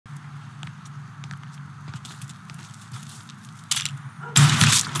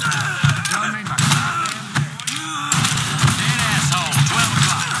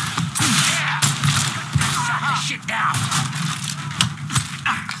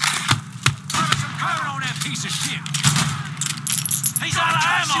piece of shit. He's out of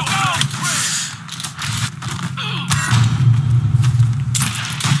ammo.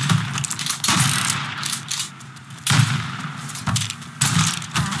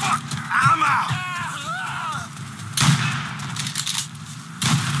 Fuck! I'm out.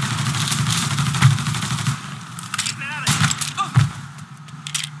 Getting out of here.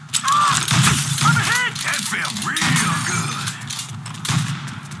 I'm ahead. That felt real good.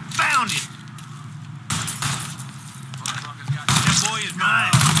 Found it. That boy is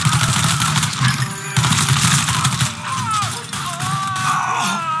mine.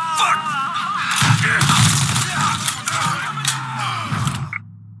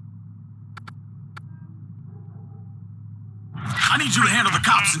 I need you to handle the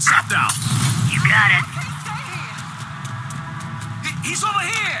cops in Southdown. You got it. He's over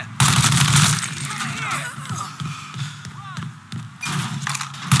here.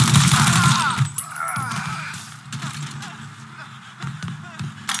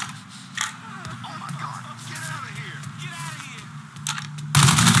 Oh my God! Get out of here! Get out of here!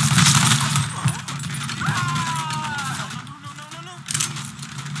 No!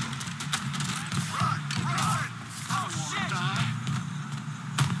 Run! Oh shit! Run!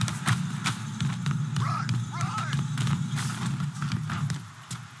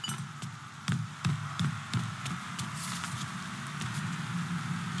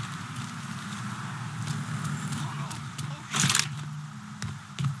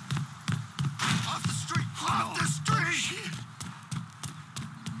 Off the street! Off the street!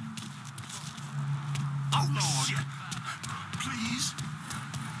 Oh Lord! Shit. Please.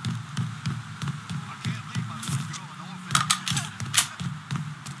 I can't leave my little girl an orphan.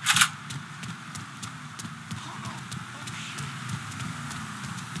 Oh no! Oh shit!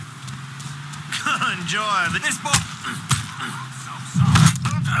 Enjoy this boy.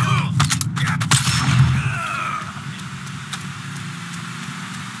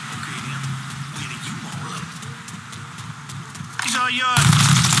 Okay then. When do you want up? He's all yours.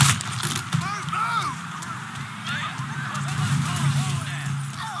 Move!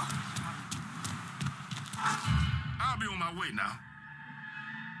 I'll be on my way now.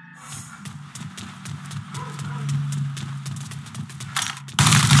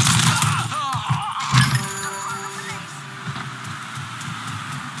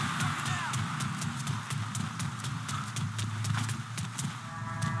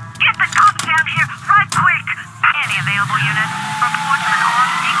 Get the cops down here right quick. Any available units? Reports of an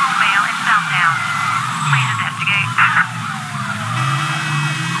armed Negro male in Southdown. Please investigate.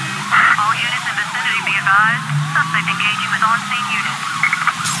 All units in vicinity be advised. Suspect engaging with on-scene units.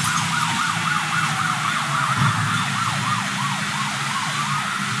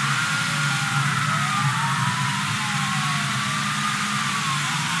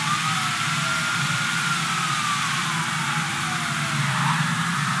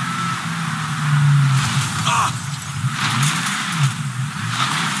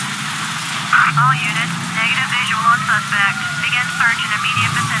 All units, negative visual on suspect. Begin search in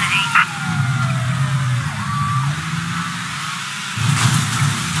immediate vicinity.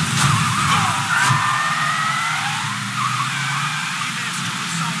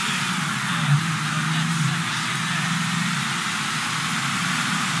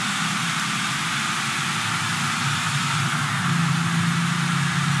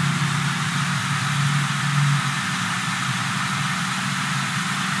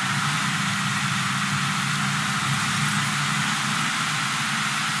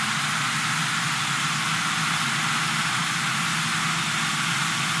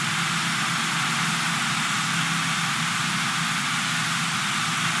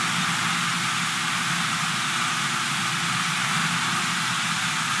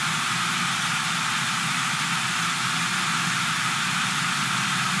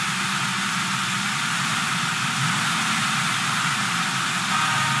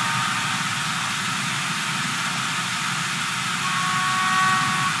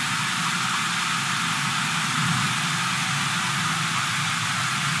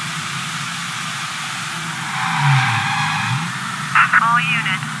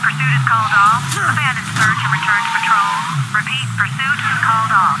 Pursuit is called off. Abandon search and return to patrol. Repeat, pursuit is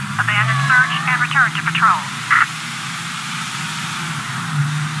called off. Abandon search and return to patrol.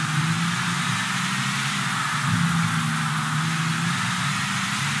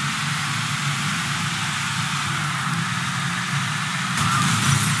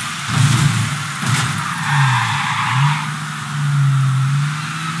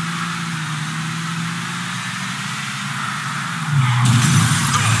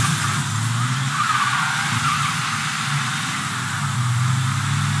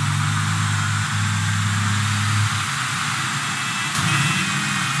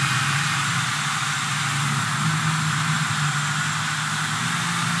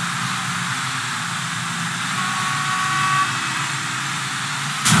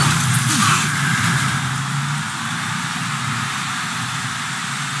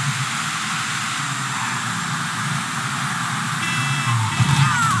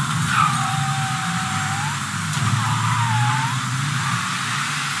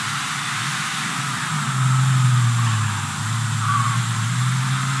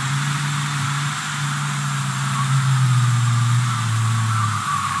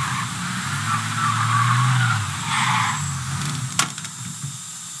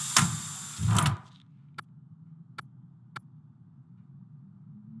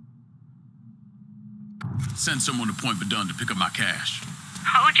 Send someone to Point Verdun to pick up my cash.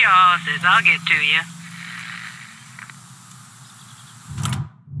 Hold your horses, I'll get to you.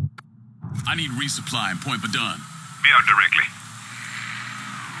 I need resupply in Point Verdun. Be out directly.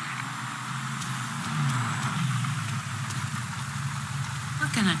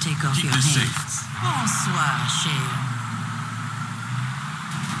 What can I take off Keep your this hands? safe. Bonsoir, cher.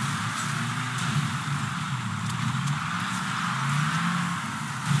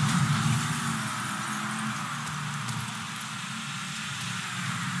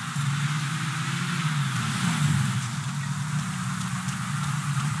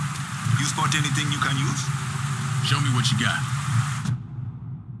 You spot anything you can use? Show me what you got.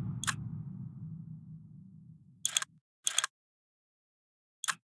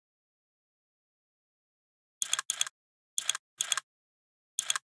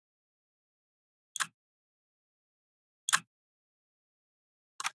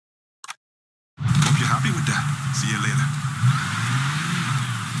 Hope you're happy with that. See you later.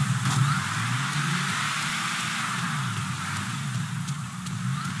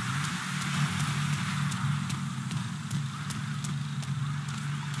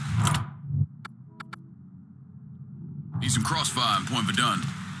 Need some crossfire in Point Verdun.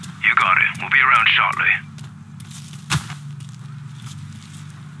 You got it. We'll be around shortly.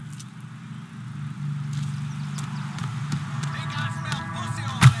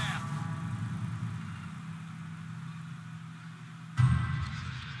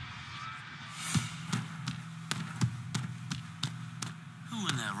 Who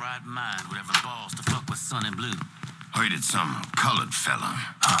in their right mind would have the balls to fuck with Sonny Blue? Heard it's some colored fella.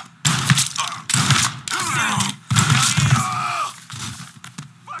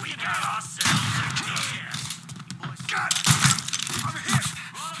 We got ourselves a deer. God! I'm hit!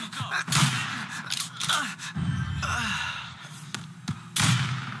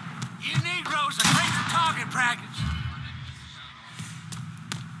 You Negroes are crazy target practice.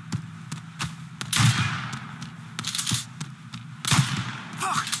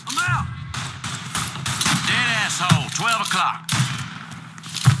 Fuck! I'm out! Dead asshole, 12 o'clock.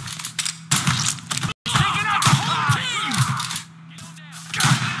 Taking out the whole team!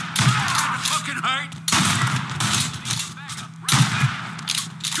 God! That fucking hurt.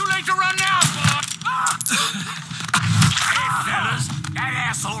 Too late to run now, boy. Hey, fellas, that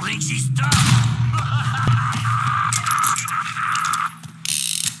asshole thinks he's done.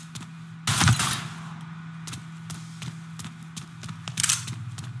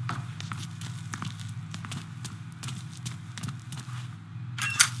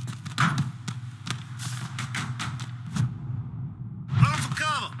 Run for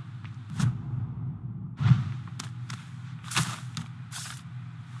cover!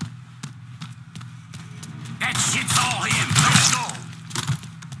 That shit's all him. Let's go.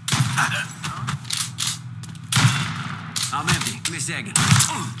 I'm empty. Give me a second.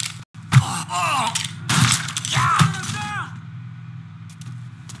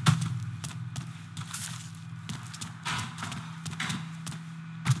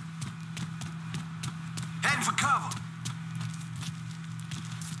 Heading for cover!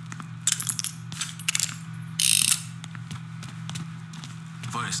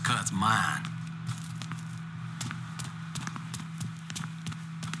 First cut's mine.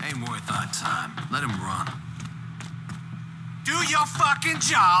 Ain't worth our time. Let him run. Do your fucking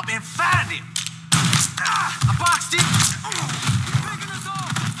job and find him. I boxed him.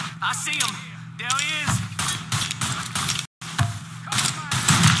 I see him. There he is.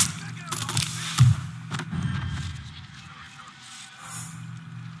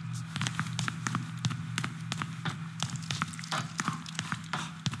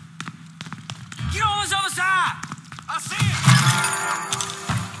 Get on this other side. I see him.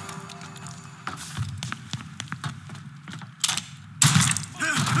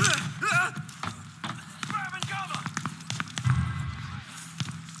 Grabbing cover.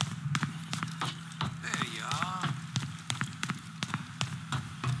 There you are.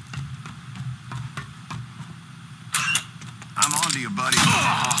 I'm on to you, buddy.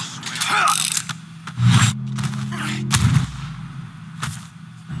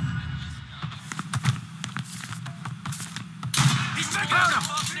 He's taking out him.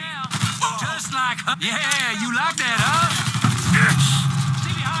 Just like, yeah, you like that, huh?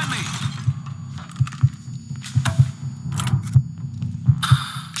 See behind me.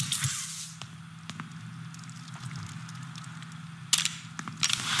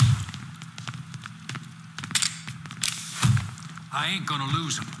 I ain't gonna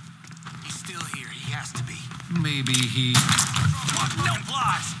lose him. He's still here. He has to be. Maybe he... What? No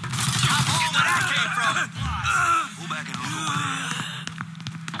flies. I'm home where that came from. Go back and look over there.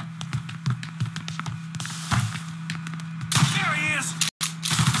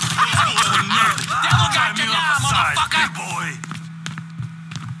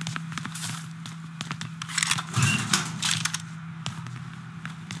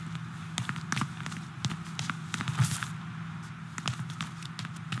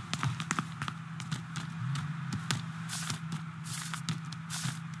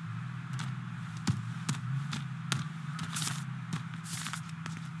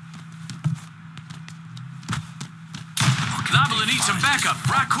 need some backup,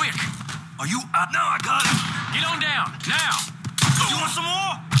 right quick. Are you out? No, I got it. Get on down, now. You want some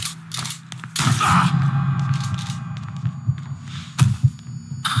more?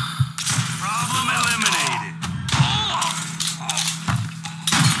 Problem eliminated.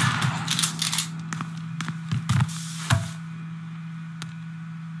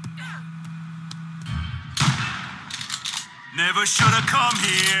 Never should have come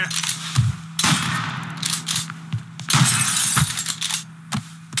here.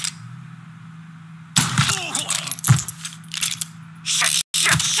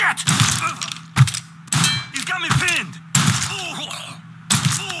 Shit! He's got me pinned.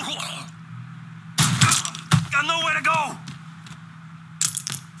 Got nowhere to go.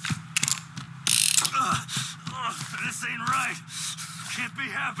 This ain't right. Can't be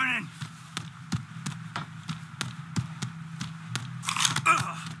happening.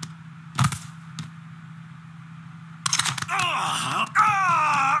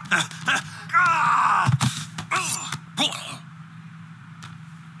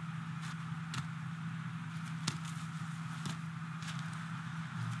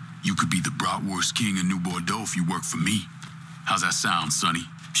 You could be the bratwurst king of New Bordeaux if you work for me. How's that sound, Sonny?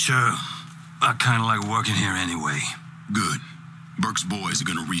 Sure. I kind of like working here anyway. Good. Burke's boys are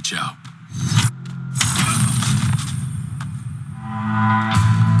gonna reach out.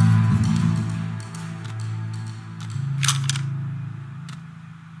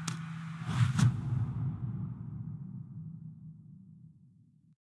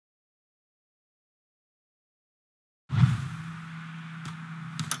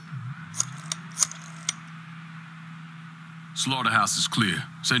 Slaughterhouse is clear.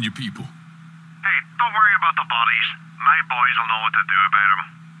 Send your people. Hey, don't worry about the bodies. My boys will know what to do about them.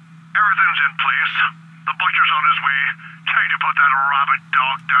 Everything's in place. The butcher's on his way, trying to put that rabid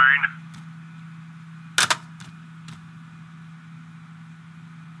dog down.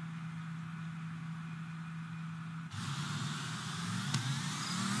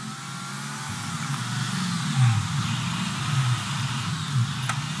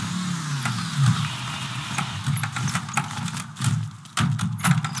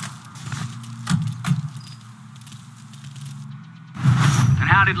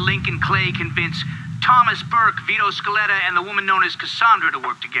 How did Lincoln Clay convince Thomas Burke, Vito Scaletta, and the woman known as Cassandra to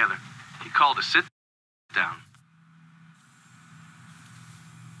work together? He called a sit-down.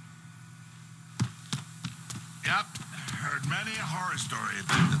 Yep, heard many a horror story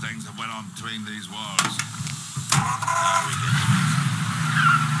about the things that went on between these walls. Now we get to make some.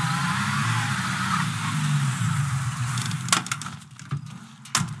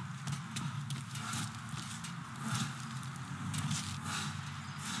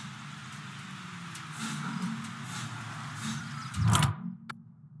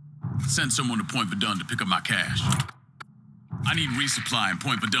 Send someone to Point Verdun to pick up my cash. I need resupply in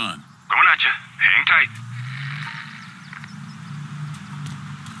Point Verdun. Coming at you. Hang tight.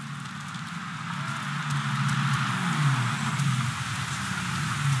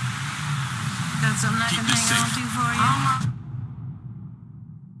 Got something I Keep can this hang on safe. to for you?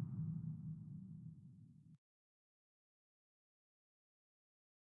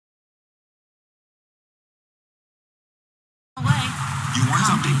 You want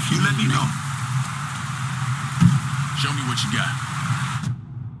something? You let me know. Show me what you got.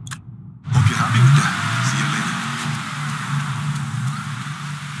 Hope you're happy with that. See you later.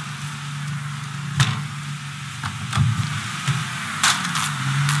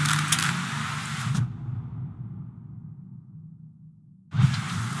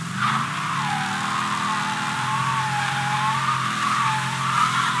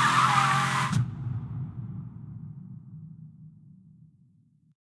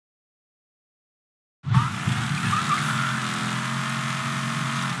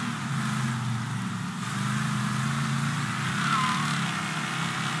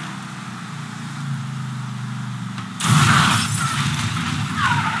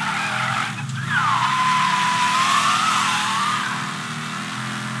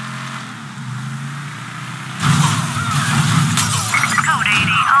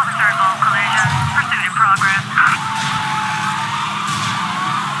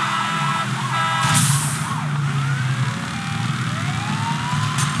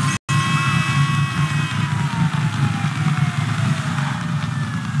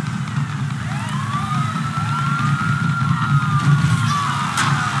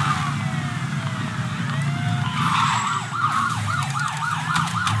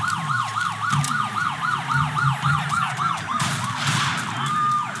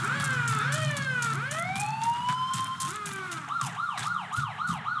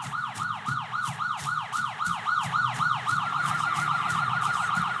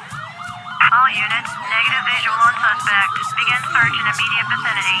 Negative visual on suspect. Begin search in immediate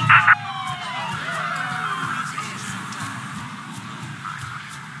vicinity.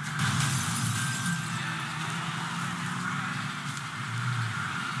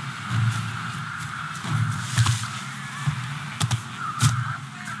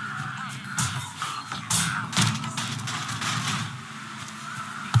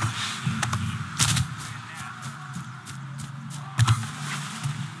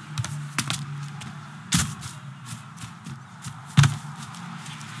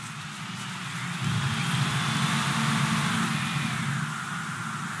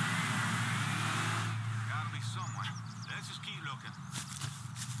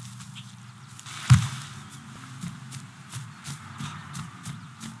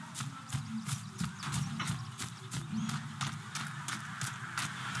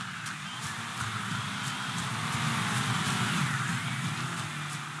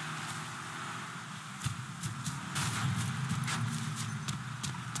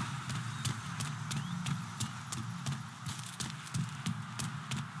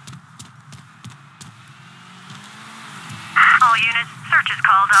 All units, search is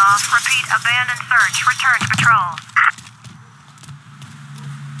called off. Repeat, abandon search. Return to patrol.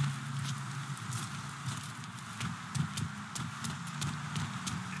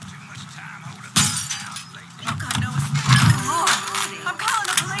 Look, I know it's going on. I'm calling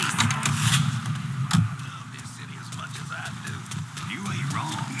the police. I love this city as much as I do. You ain't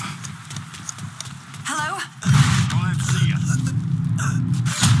wrong. Hello? Glad to see you.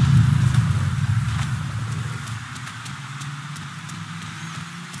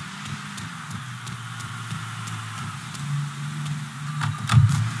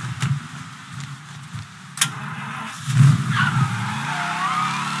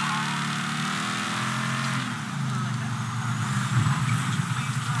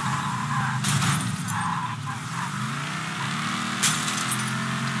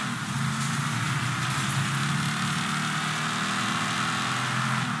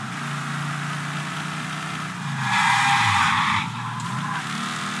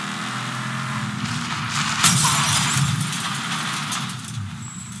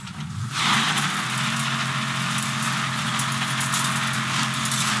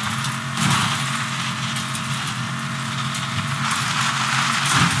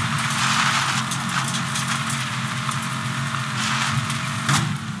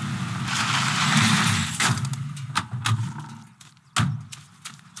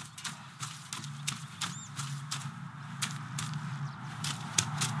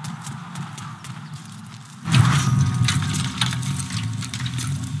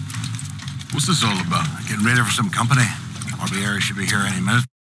 What's this all about? Getting ready for some company? RBR should be here any minute.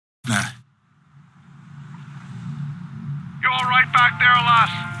 Nah. You all right back there,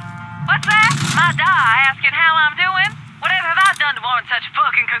 lass? What's that? My asking how I'm doing? Whatever have I done to warrant such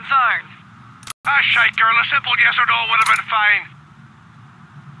fucking concern? Ah, shite, girl. A simple yes or no would have been fine.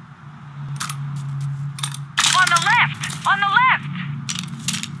 On the left! On the left!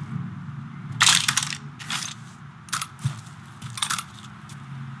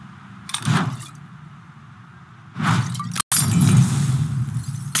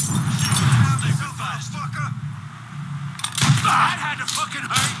 That had to fucking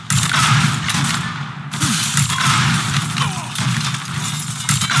hurt.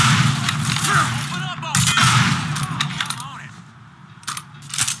 Open up, boy. I'm on it.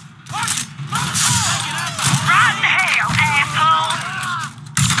 Watch it. Take it out the Rotten hell, asshole!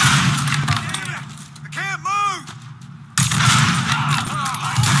 I can't move!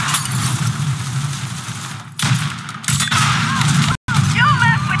 You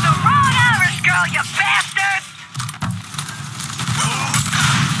messed with the wrong Irish girl, you bastard!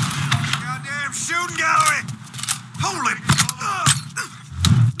 Goddamn shooting gallery! Holy...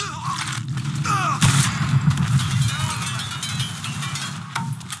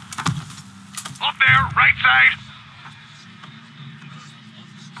 Up there, right side.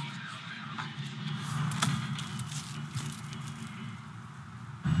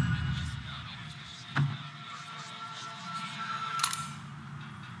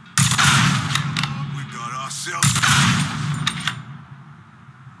 We got ourselves...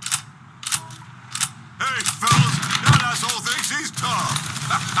 Hey, fellas, that asshole thinks he's tough.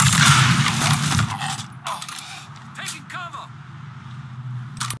 Taking cover.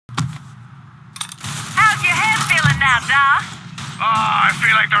 How's your head feeling now, Da? Ah, I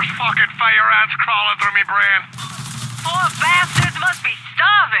feel like there's fucking fire ants crawling through me brain. Poor bastards must be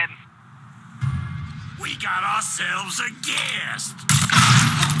starving. We got ourselves a guest.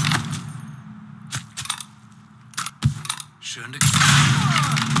 Shouldn't have.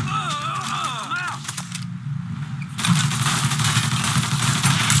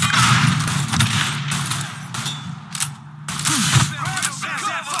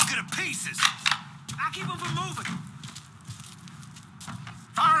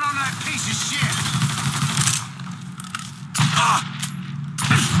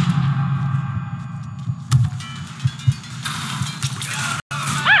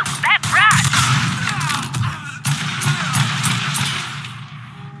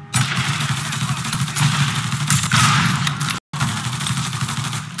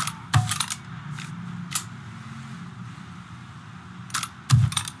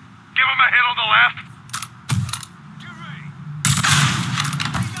 left.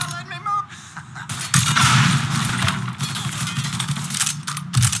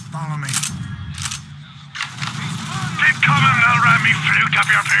 Follow me. Keep coming and I'll ram me flute up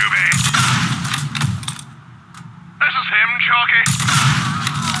your poobie. This is him, Chalky.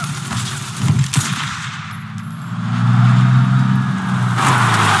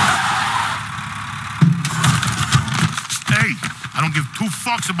 Hey, I don't give two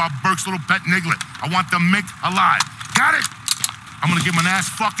fucks about Burke's little pet Niglet. I want the Mick alive. Got it? I'm gonna give him an ass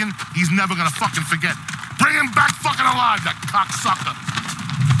fucking he's never gonna fucking forget. Bring him back fucking alive, that cocksucker.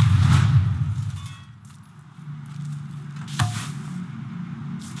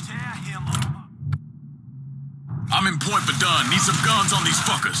 I'm in Point Verdun. Need some guns on these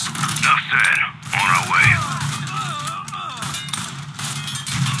fuckers. Enough said. On our way.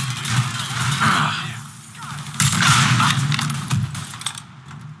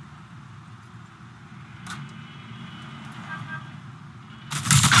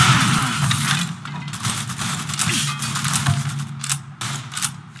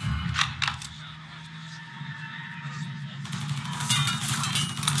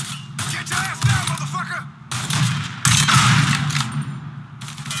 Get your ass down, motherfucker!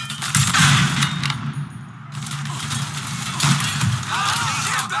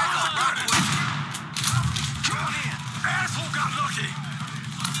 Asshole got lucky!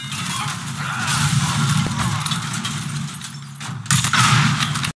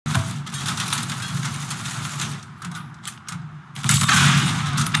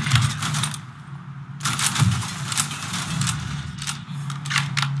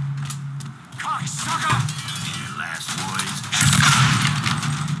 Cocksucker! Your last words.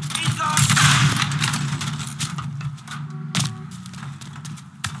 He's up!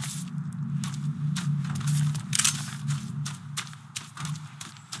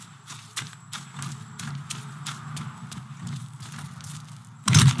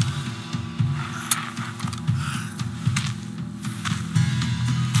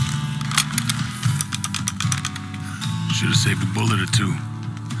 Should have saved a bullet or two.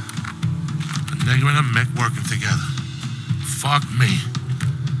 The nigger and the Mick working together. Fuck me.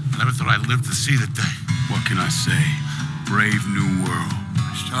 I never thought I'd live to see the day. What can I say? Brave new world.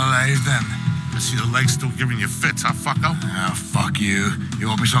 Still alive then? I see the legs still giving you fits, huh, fucko? Oh, fuck you. You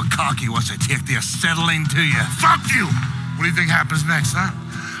won't be so cocky once I take the acetylene to you. Fuck you! What do you think happens next, huh?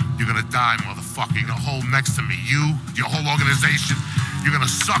 You're gonna die, motherfucker. You're gonna hold next to me. You, your whole organization. You're gonna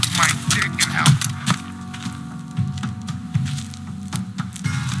suck my dick in hell.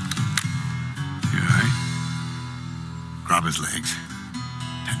 You alright? Grab his legs.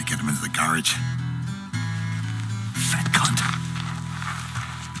 Time to get him into the garage. Fat cunt.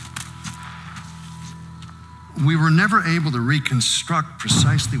 We were never able to reconstruct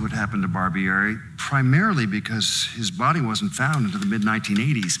precisely what happened to Barbieri, primarily because his body wasn't found until the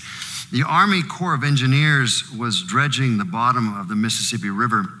mid-1980s. The Army Corps of Engineers was dredging the bottom of the Mississippi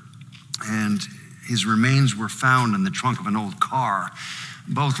River, and his remains were found in the trunk of an old car.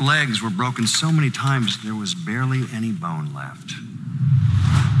 Both legs were broken so many times there was barely any bone left.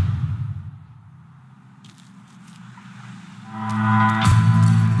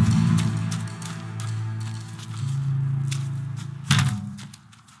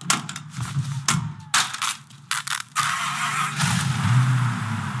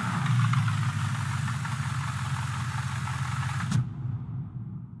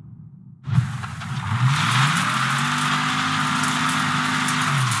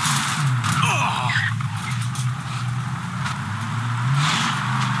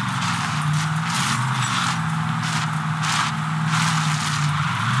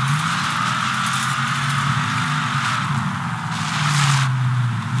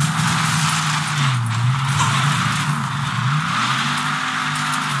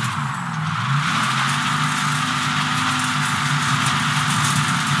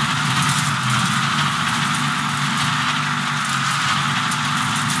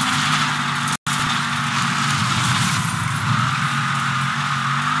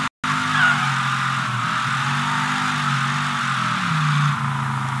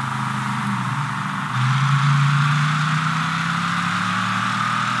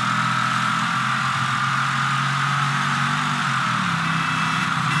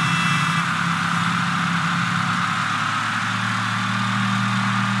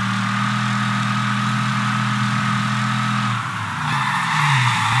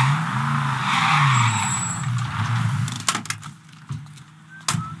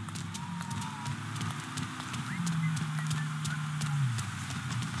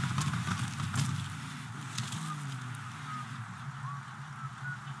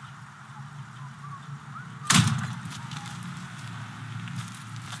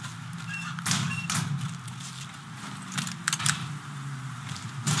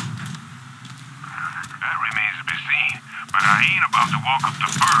 That remains to be seen. But I ain't about to walk up to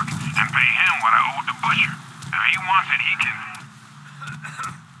Burke and pay him what I owed the butcher. If he wants it, he can...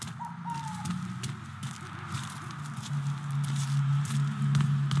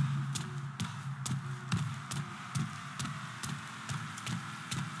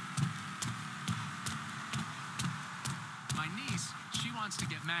 My niece, she wants to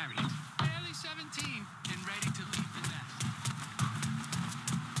get married. Barely 17 and ready to leave the nest.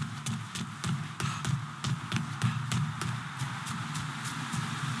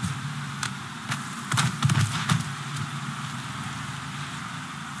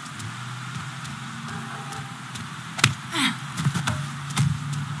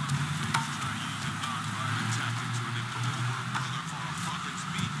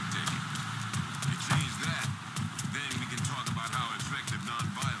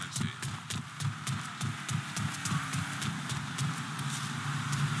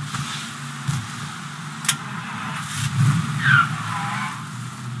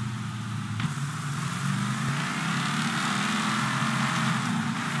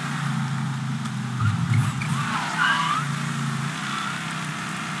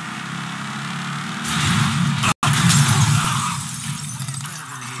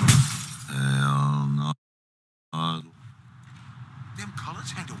 Them colors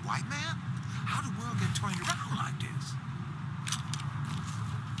hang a white man? How the world get turned around like this?